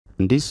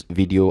In this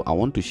video, I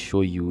want to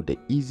show you the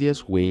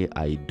easiest way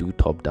I do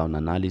top-down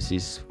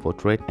analysis for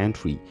trade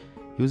entry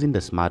using the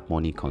smart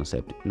money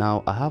concept.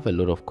 Now, I have a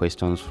lot of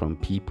questions from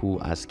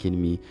people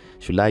asking me,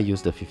 should I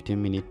use the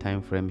 15-minute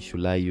time frame?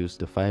 Should I use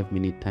the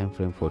 5-minute time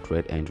frame for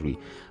trade entry?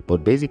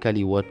 But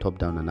basically, what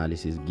top-down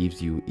analysis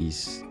gives you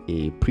is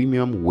a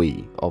premium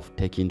way of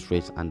taking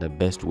trades and the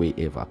best way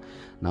ever.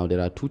 Now,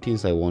 there are two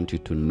things I want you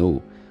to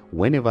know.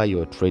 Whenever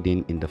you're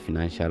trading in the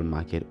financial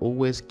market,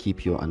 always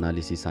keep your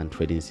analysis and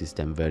trading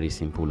system very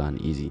simple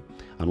and easy.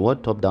 And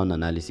what top-down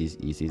analysis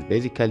is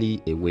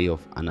basically a way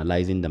of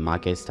analyzing the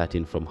market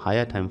starting from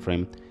higher time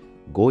frame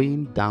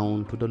going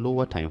down to the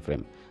lower time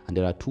frame. And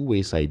there are two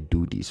ways I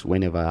do this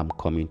whenever I'm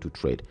coming to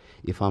trade.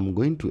 If I'm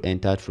going to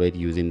enter trade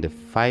using the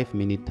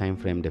 5-minute time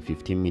frame, the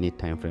 15-minute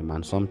time frame,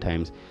 and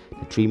sometimes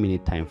the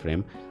 3-minute time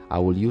frame, I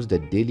will use the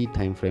daily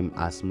time frame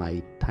as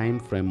my time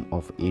frame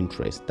of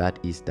interest. That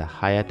is the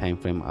higher time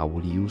frame I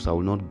will use. I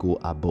will not go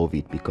above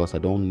it because I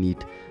don't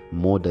need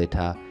more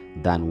data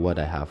than what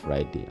I have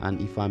right there.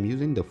 And if I'm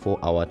using the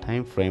 4-hour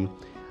time frame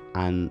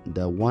and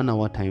the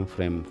 1-hour time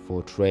frame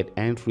for trade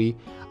entry,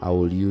 I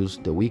will use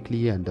the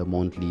weekly and the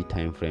monthly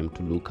time frame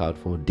to look out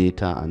for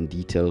data and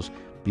details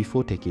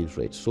before taking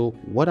trades. So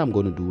what I'm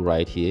going to do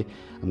right here,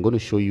 I'm going to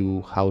show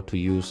you how to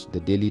use the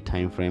daily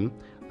time frame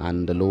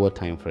and the lower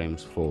time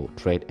frames for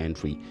trade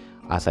entry.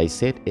 As I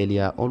said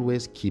earlier,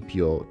 always keep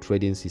your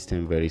trading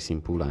system very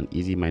simple and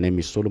easy. My name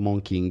is Solomon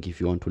King. If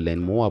you want to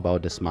learn more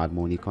about the smart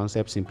money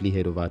concept, simply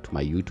head over to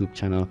my YouTube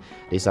channel.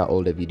 These are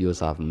all the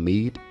videos I've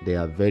made. They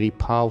are very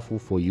powerful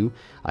for you.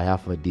 I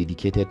have a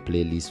dedicated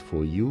playlist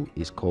for you.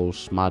 It's called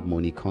Smart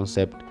Money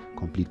Concept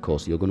Complete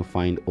Course. You're going to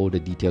find all the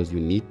details you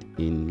need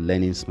in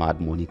learning smart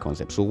money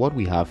concept. So what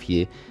we have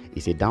here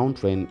is a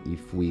downtrend.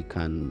 If we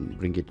can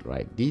bring it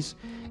right, this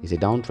is a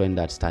downtrend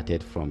that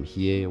started from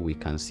here. We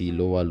can see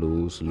lower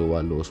lows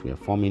we are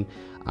forming,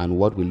 and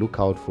what we look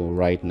out for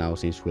right now,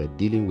 since we are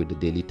dealing with the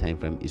daily time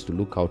frame, is to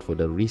look out for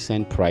the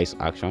recent price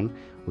action,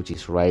 which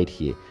is right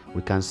here.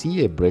 We can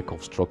see a break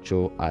of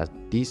structure at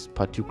this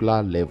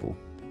particular level.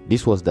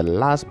 This was the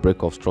last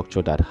break of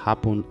structure that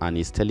happened, and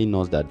is telling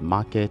us that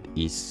market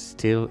is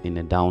still in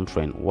a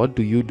downtrend. What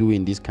do you do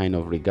in this kind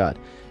of regard?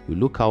 You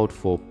look out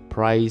for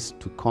price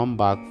to come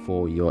back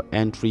for your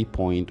entry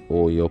point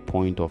or your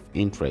point of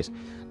interest.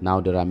 Now,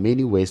 there are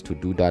many ways to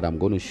do that. I'm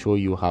going to show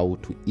you how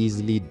to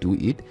easily do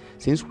it.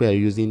 Since we are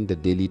using the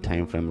daily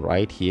time frame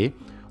right here,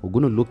 we're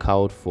going to look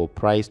out for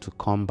price to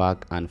come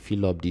back and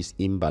fill up this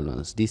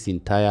imbalance. This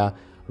entire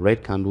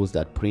red candles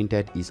that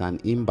printed is an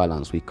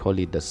imbalance. We call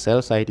it the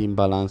sell side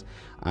imbalance,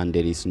 and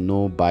there is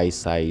no buy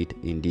side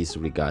in this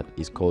regard.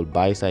 It's called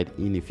buy side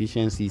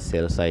inefficiency,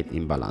 sell side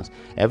imbalance.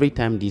 Every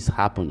time this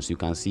happens, you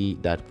can see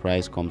that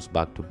price comes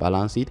back to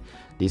balance it.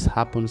 This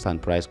happens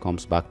and price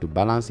comes back to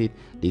balance it.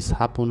 This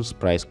happens,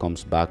 price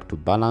comes back to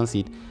balance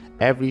it.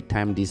 Every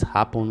time this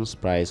happens,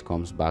 price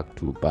comes back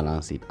to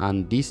balance it,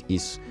 and this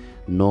is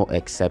no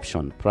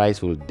exception.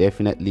 Price will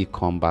definitely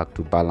come back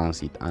to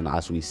balance it, and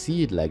as we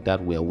see it like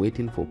that, we are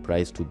waiting for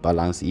price to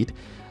balance it.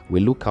 We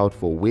look out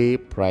for where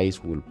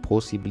price will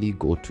possibly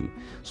go to,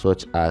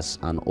 such as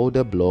an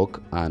order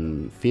block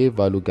and fair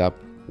value gap.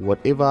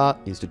 Whatever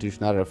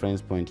institutional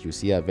reference point you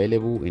see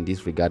available in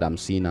this regard, I'm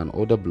seeing an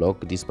order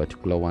block. This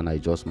particular one I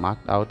just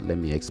marked out. Let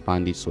me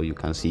expand it so you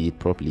can see it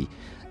properly.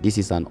 This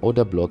is an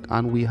order block,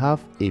 and we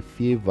have a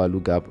fair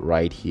value gap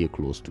right here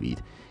close to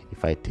it.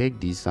 If I take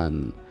this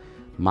and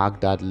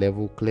mark that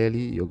level clearly,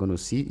 you're going to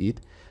see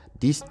it.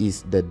 This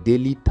is the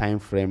daily time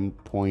frame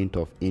point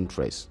of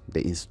interest,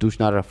 the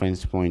institutional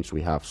reference points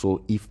we have.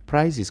 So if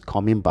price is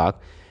coming back,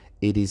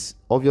 it is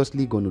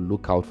obviously going to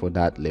look out for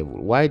that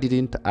level. Why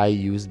didn't I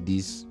use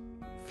this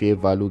fair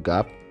value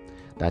gap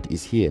that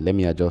is here? Let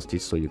me adjust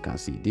it so you can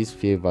see this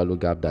fair value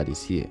gap that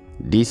is here.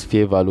 This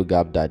fair value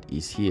gap that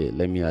is here,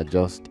 let me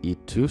adjust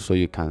it too so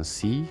you can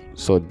see.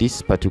 So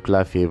this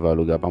particular fair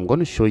value gap, I'm going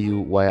to show you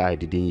why I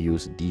didn't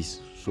use this.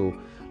 So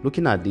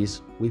looking at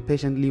this, we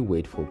patiently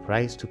wait for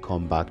price to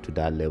come back to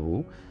that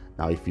level.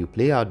 Now, if you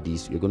play out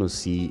this, you're going to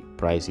see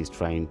price is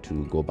trying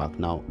to go back.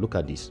 Now, look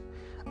at this.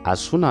 As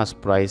soon as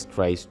price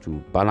tries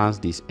to balance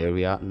this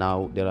area,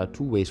 now there are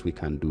two ways we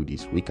can do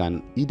this. We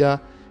can either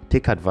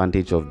take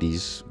advantage of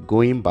this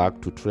going back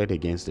to trade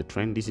against the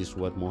trend. This is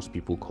what most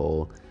people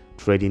call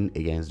trading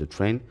against the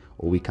trend.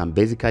 Or we can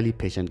basically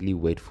patiently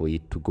wait for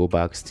it to go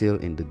back still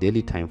in the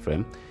daily time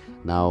frame.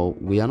 Now,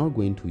 we are not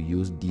going to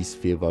use this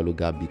fair value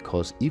gap,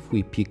 because if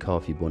we pick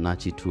our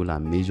Fibonacci tool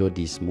and measure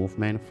this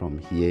movement from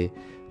here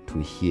to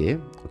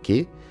here,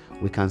 okay,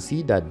 we can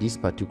see that this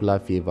particular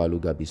fair value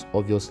gap is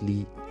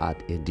obviously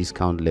at a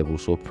discount level.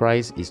 So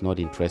price is not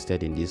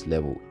interested in this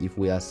level. If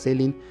we are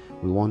selling,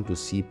 we want to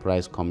see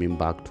price coming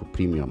back to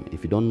premium.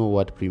 If you don't know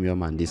what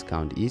premium and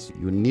discount is,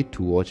 you need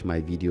to watch my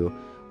video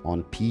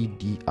on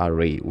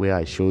PDRA, where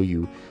I show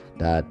you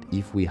that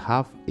if we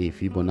have a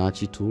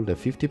Fibonacci tool, the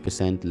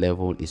 50%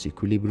 level is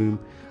equilibrium.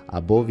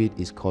 Above it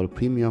is called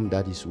premium.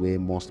 That is where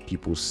most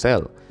people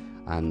sell.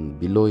 and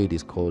below it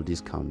is called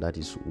discount. That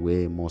is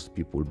where most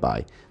people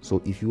buy.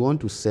 So if you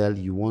want to sell,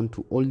 you want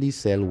to only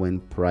sell when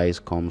price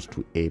comes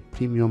to a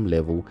premium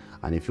level,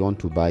 and if you want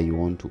to buy, you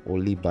want to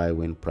only buy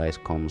when price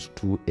comes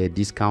to a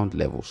discount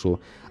level. So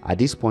at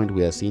this point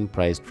we are seeing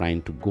price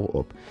trying to go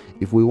up.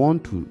 If we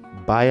want to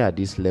buy at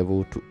this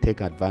level to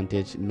take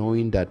advantage,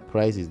 knowing that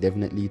price is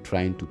definitely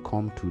trying to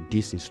come to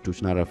this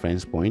institutional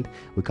reference point,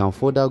 we can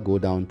further go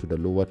down to the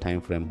lower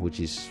time frame, which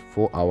is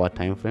 4-hour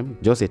time frame,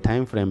 just a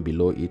time frame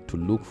below it, to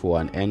look for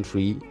an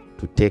entry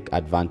to take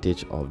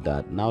advantage of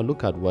that. Now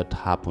look at what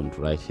happened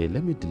right here.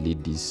 Let me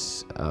delete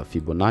this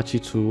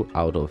Fibonacci tool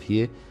out of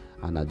here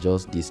and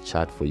adjust this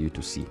chart for you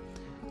to see.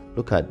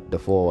 Look at the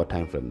 4-hour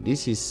time frame.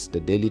 This is the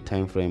daily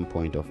time frame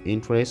point of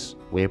interest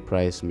where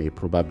price may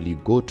probably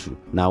go to.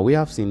 Now we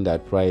have seen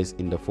that price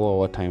in the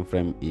 4-hour time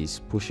frame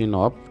is pushing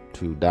up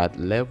to that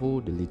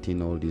level,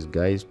 deleting all these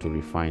guys to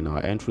refine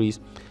our entries.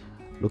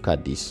 Look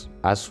at this.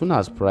 As soon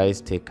as price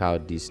take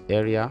out this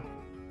area,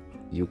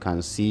 you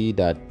can see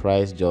that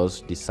price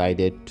just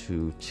decided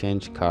to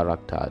change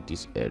character at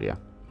this area.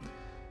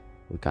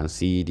 We can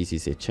see this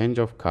is a change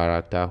of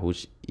character,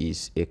 which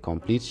is a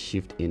complete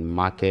shift in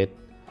market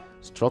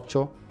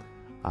structure,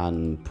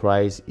 and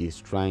price is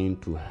trying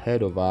to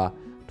head over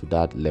to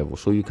that level.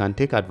 So you can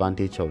take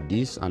advantage of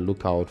this and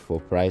look out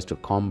for price to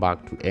come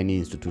back to any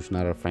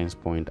institutional reference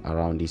point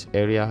around this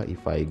area.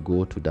 If I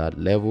go to that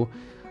level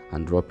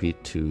and drop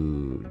it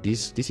to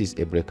this is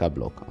a breaker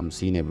block. I'm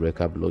seeing a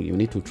breaker block. You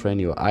need to train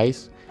your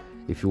eyes.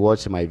 If you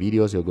watch my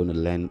videos, you're going to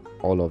learn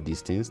all of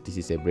these things. This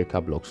is a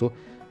breaker block. So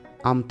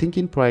I'm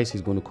thinking price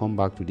is going to come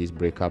back to this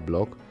breaker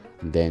block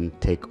and then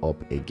take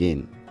up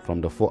again. From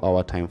the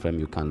 4-hour time frame,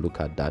 you can look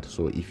at that.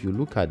 So if you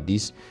look at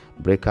this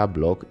breaker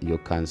block, you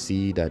can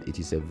see that it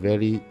is a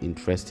very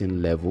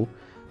interesting level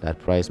that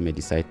price may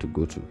decide to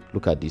go to.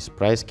 Look at this.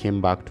 Price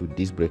came back to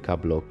this breaker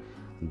block,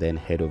 then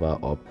head over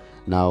up.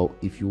 Now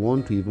if you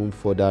want to even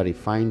further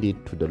refine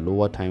it to the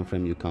lower time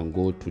frame, you can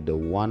go to the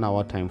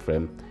 1-hour time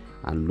frame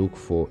and look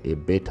for a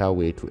better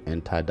way to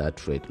enter that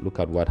trade. Look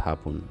at what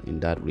happened in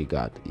that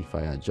regard. If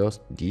I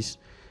adjust this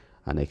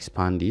and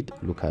expand it,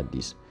 look at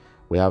this.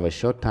 We have a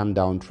short-term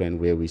downtrend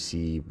where we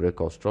see break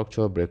of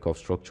structure,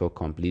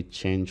 complete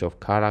change of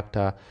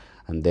character,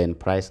 and then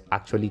price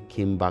actually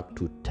came back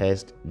to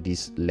test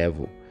this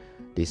level,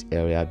 this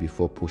area,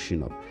 before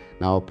pushing up.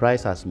 Now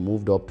price has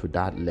moved up to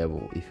that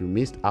level. If you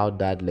missed out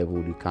that level,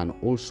 you can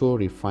also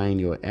refine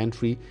your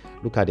entry.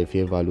 Look at the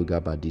fair value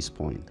gap at this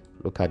point.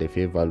 Look at the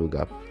fair value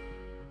gap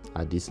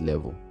at this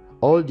level.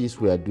 All this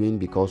we are doing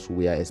because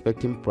we are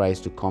expecting price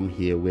to come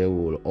here where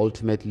we will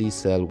ultimately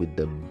sell with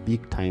the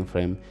big time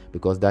frame,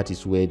 because that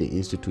is where the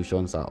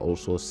institutions are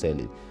also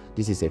selling.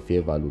 This is a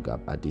fair value gap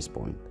at this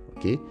point.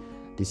 Okay,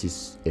 this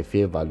is a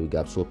fair value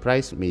gap, so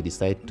price may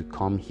decide to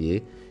come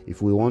here.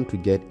 If we want to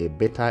get a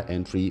better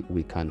entry,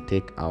 we can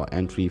take our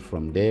entry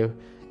from there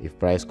if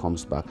price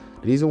comes back.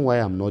 The reason why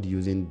I'm not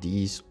using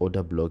this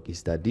order block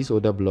is that this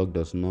order block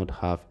does not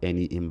have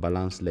any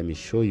imbalance. Let me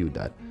show you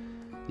that.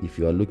 If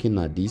you are looking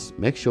at this,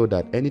 make sure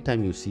that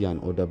anytime you see an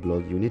order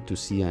block, you need to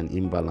see an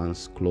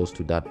imbalance close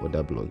to that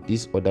order block.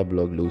 This order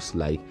block looks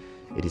like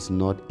it is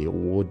not a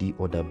worthy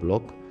order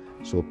block,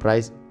 so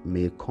price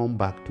may come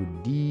back to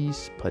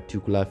this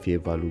particular fair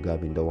value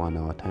gap in the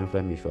 1-hour time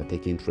frame. If you are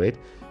taking trade,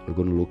 you're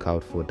going to look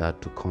out for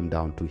that to come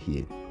down to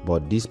here.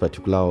 But this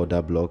particular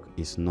order block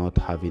is not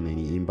having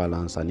any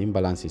imbalance. An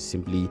imbalance is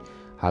simply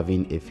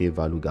having a fair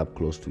value gap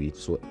close to it.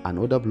 So an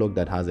order block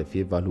that has a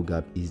fair value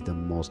gap is the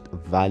most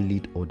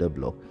valid order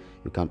block.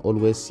 You can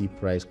always see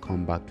price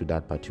come back to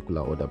that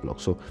particular order block.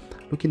 So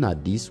looking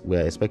at this,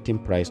 we're expecting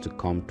price to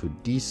come to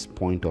this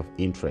point of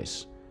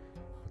interest.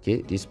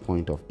 Okay, this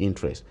point of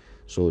interest.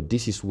 So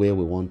this is where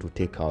we want to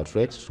take our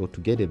trades. So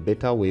to get a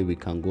better way, we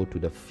can go to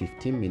the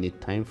 15-minute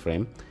time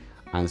frame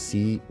and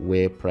see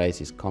where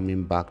price is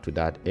coming back to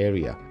that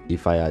area.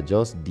 If I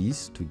adjust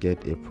this to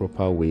get a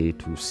proper way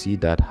to see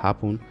that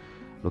happen,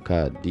 look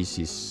at this,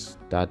 is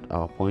that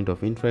our point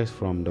of interest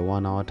from the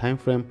 1-hour time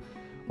frame.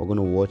 We're going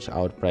to watch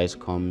out price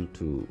come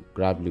to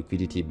grab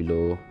liquidity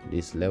below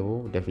this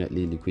level.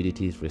 Definitely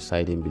liquidity is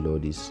residing below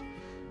these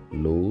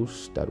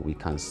lows that we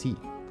can see.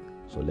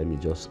 So let me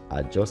just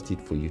adjust it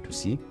for you to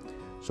see.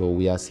 So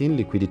we are seeing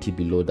liquidity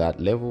below that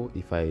level.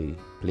 If I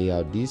play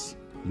out this,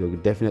 you're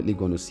definitely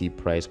going to see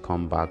price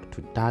come back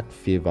to that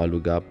fair value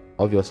gap,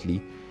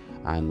 obviously,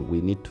 and we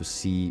need to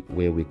see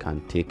where we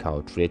can take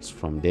our trades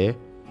from there.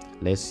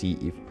 Let's see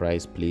if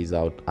price plays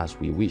out as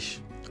we wish.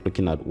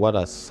 Looking at what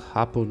has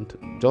happened,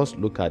 just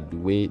look at the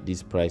way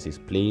this price is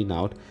playing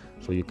out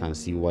so you can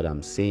see what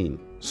I'm saying.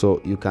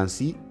 So you can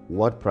see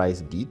what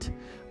price did.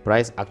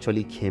 Price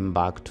actually came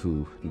back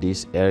to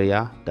this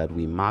area that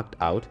we marked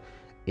out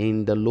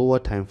in the lower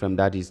time frame,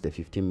 that is the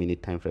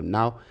 15-minute time frame.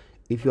 Now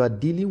if you are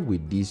dealing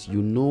with this,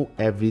 you know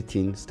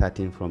everything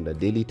starting from the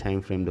daily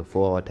time frame, the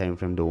 4-hour time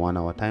frame, the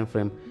 1-hour time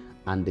frame,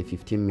 and the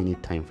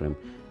 15-minute time frame.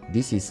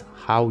 This is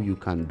how you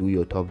can do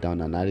your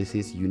top-down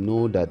analysis. You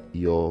know that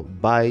your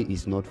buy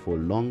is not for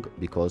long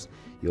because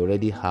you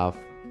already have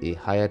a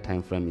higher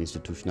time frame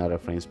institutional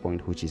reference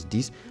point, which is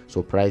this.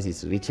 So price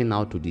is reaching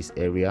out to this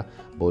area,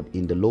 but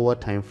in the lower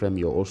time frame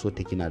you're also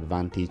taking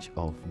advantage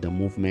of the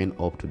movement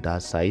up to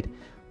that side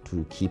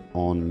to keep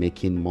on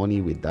making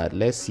money with that.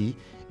 Let's see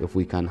if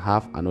we can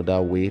have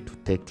another way to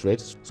take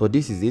trades. So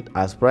this is it.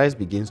 As price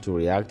begins to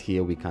react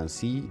here, we can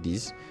see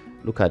this.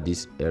 Look at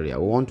this area.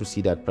 We want to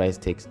see that price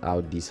takes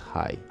out this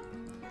high,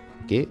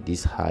 okay,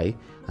 this high,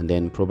 and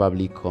then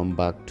probably come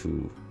back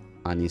to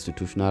an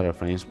institutional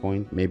reference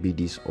point, maybe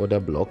this order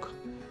block,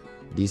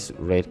 this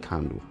red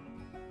candle,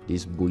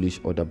 this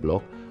bullish order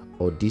block,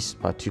 or this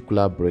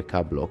particular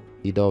breaker block.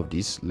 Either of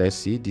these. Let's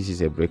see, this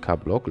is a breaker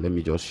block. Let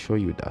me just show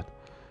you that.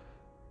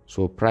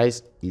 So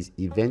price is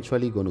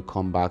eventually going to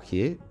come back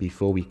here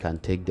before we can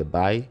take the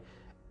buy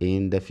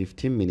in the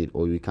 15-minute,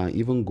 or we can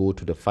even go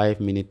to the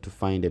 5-minute to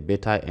find a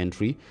better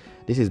entry.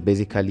 This is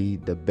basically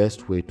the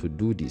best way to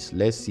do this.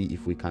 Let's see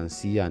if we can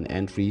see an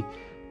entry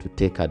to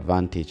take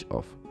advantage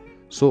of.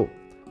 So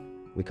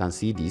we can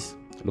see this.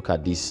 Look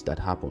at this that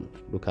happened.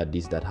 Look at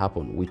this that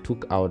happened. We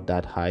took out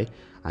that high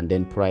and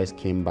then price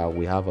came back.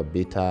 We have a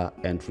better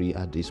entry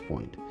at this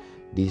point,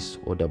 this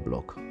order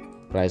block.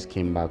 Price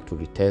came back to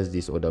retest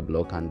this order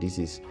block, and this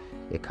is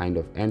a kind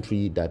of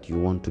entry that you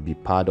want to be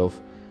part of,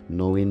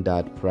 knowing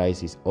that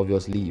price is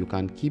obviously, you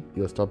can keep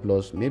your stop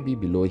loss maybe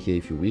below here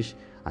if you wish,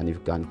 and you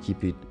can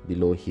keep it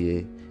below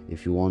here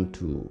if you want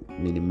to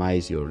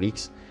minimize your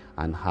risks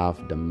and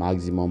have the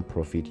maximum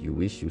profit you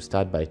wish. You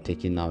start by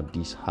taking out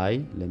this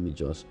high. Let me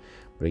just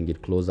bring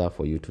it closer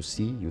for you to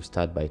see. You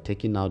start by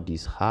taking out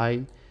this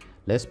high.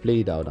 Let's play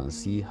it out and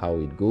see how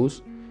it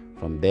goes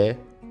from there,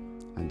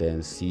 and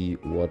then see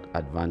what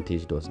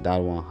advantage does that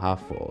one have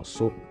for us.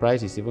 So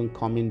price is even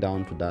coming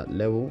down to that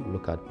level.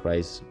 Look at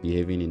price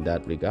behaving in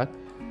that regard.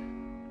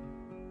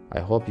 I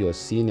hope you're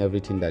seeing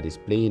everything that is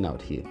playing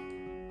out here.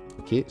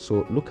 Okay,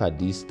 so look at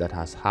this that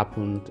has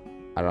happened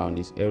around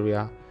this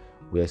area.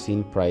 We are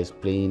seeing price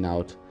playing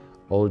out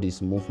all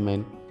this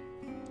movement.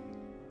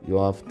 You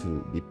have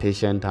to be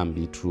patient and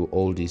be through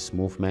all this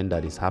movement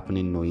that is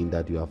happening, knowing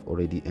that you have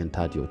already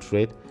entered your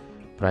trade.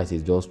 Price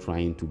is just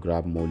trying to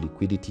grab more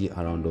liquidity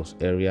around those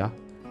area.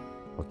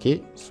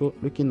 Okay, so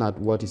looking at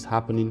what is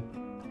happening,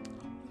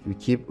 you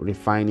keep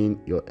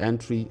refining your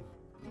entry.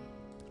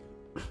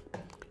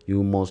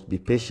 You must be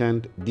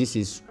patient. This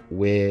is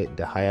where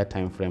the higher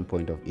time frame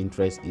point of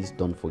interest is,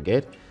 don't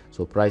forget.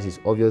 So price is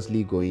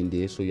obviously going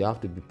there, so you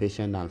have to be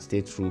patient and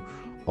stay through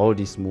all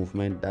this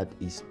movement that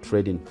is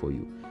trading for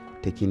you,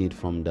 taking it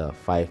from the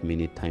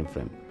 5-minute time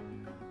frame.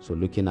 So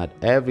looking at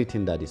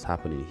everything that is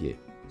happening here.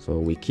 So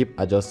we keep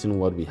adjusting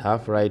what we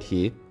have right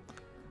here.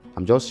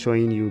 I'm just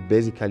showing you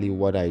basically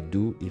what I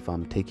do if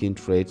I'm taking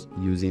trades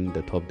using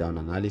the top-down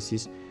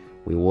analysis.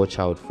 We watch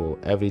out for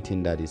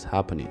everything that is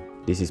happening.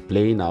 This is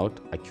playing out,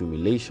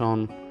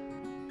 accumulation,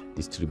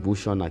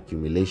 distribution,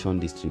 accumulation,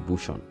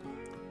 distribution.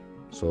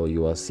 So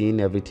you are seeing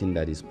everything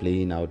that is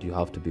playing out. You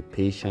have to be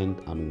patient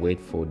and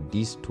wait for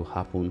this to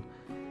happen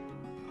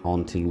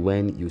until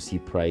when you see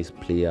price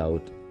play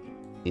out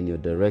in your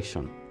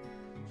direction.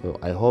 So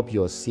I hope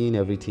you're seeing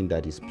everything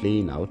that is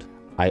playing out.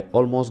 I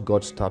almost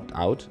got stopped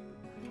out.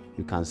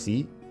 You can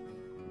see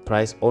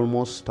price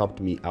almost stopped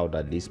me out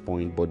at this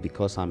point, but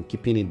because I'm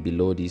keeping it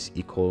below these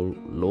equal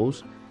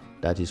lows,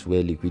 that is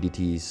where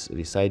liquidity is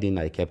residing,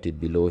 I kept it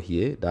below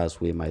here.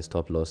 That's where my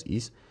stop loss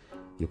is.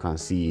 You can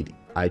see it.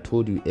 I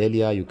told you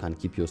earlier you can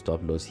keep your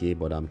stop loss here,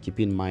 but I'm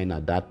keeping mine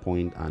at that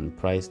point, and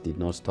price did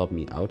not stop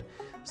me out.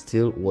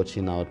 Still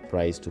watching out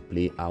price to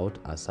play out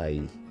as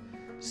I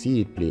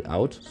see it play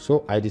out.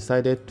 So I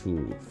decided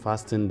to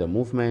fasten the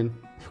movement.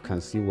 You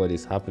can see what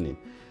is happening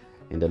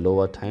in the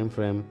lower time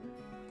frame.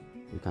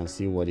 You can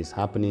see what is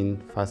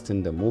happening.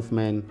 Fasten the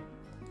movement.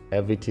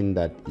 Everything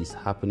that is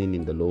happening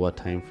in the lower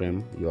time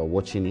frame, you are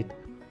watching it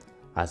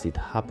as it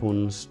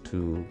happens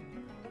to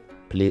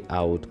play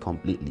out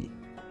completely.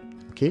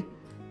 Okay,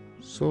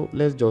 so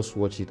let's just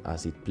watch it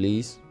as it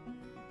plays.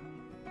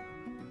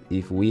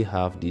 If we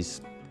have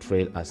this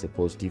trade as a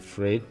positive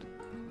trade,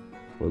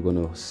 we're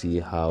going to see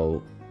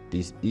how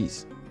this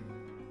is.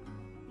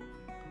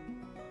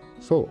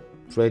 So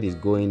trade is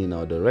going in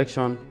our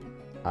direction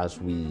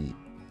as we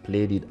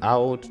played it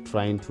out,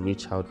 trying to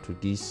reach out to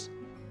this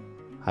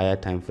higher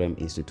time frame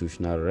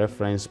institutional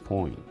reference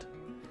point,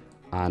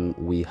 and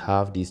we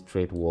have this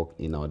trade work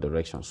in our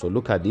direction. So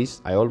look at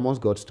this. I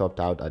almost got stopped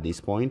out at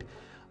this point,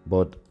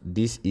 but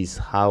this is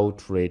how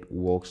trade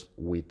works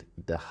with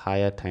the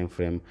higher time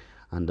frame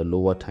and the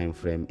lower time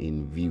frame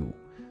in view.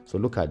 So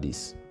look at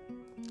this.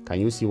 Can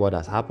you see what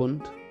has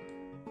happened?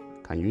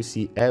 Can you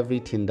see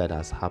everything that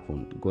has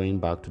happened going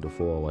back to the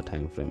 4-hour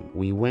time frame?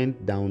 We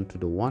went down to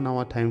the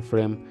 1-hour time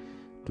frame,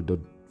 to the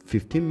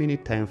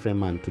 15-minute time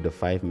frame, and to the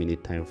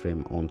 5-minute time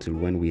frame, until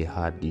when we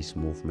had this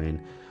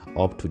movement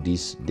up to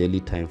this daily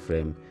time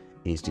frame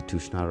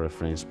institutional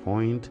reference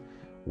point,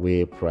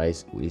 where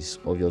price is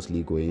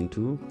obviously going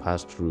to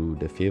pass through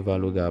the fair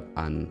value gap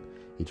and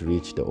it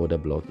reached the order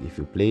block. If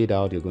you play it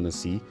out, you're going to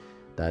see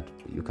that,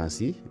 you can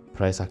see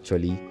price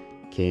actually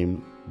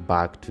came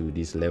back to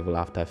this level.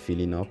 After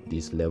filling up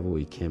this level,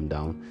 it came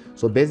down.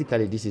 So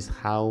basically, this is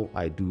how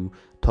I do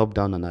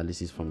top-down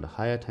analysis from the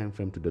higher time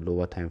frame to the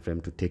lower time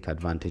frame to take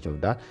advantage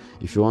of that.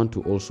 If you want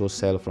to also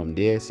sell from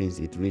there, since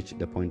it reached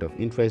the point of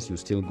interest, you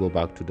still go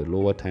back to the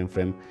lower time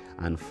frame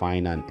and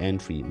find an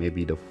entry,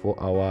 maybe the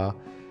 4-hour.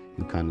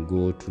 You can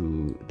go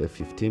to the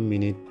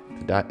 15-minute,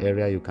 to that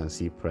area. You can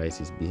see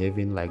price is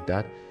behaving like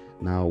that.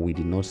 Now we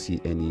did not see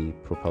any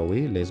proper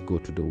way. Let's go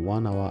to the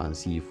 1 hour and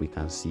see if we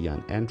can see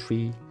an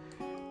entry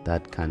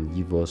that can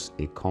give us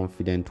a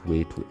confident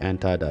way to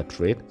enter that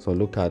trade. So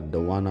look at the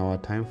 1 hour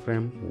time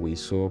frame. We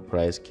saw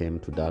price came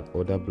to that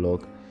order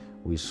block.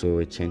 We saw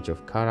a change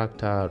of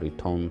character,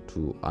 return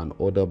to an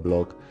order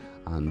block,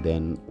 and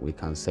then we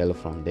can sell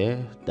from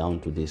there down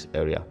to this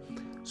area.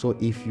 So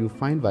if you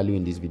find value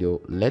in this video,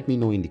 let me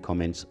know in the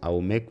comments. I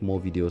will make more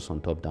videos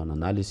on top-down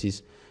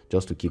analysis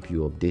just to keep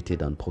you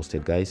updated and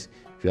posted, guys.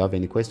 If you have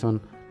any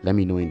question, let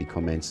me know in the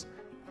comments.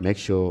 Make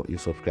sure you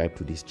subscribe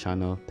to this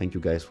channel. Thank you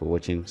guys for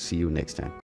watching. See you next time.